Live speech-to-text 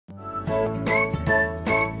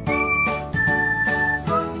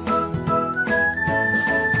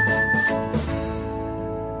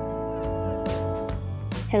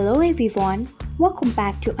Hello everyone, welcome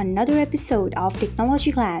back to another episode of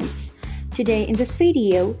Technologyglance. Today in this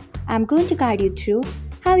video, I'm going to guide you through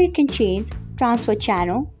how you can change transfer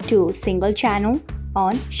channel to single channel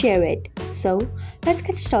on Shareit. So let's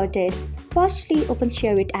get started. Firstly, open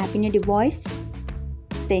Shareit app in your device.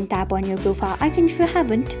 Then tap on your profile icon if you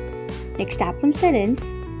haven't. Next tap on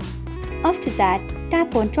settings. After that,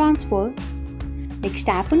 tap on transfer. Next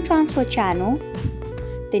tap on transfer channel.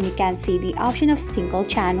 Then you can see the option of single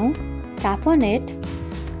channel. Tap on it.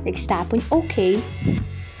 Next tap on OK.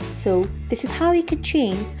 So this is how you can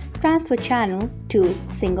change transfer channel to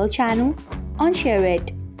single channel on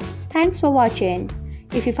Shareit. Thanks for watching.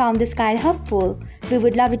 If you found this guide helpful, we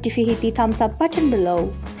would love it if you hit the thumbs up button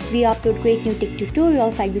below. We upload great new tech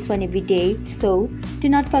tutorials like this one every day, so do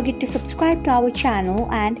not forget to subscribe to our channel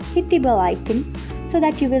and hit the bell icon so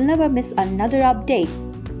that you will never miss another update.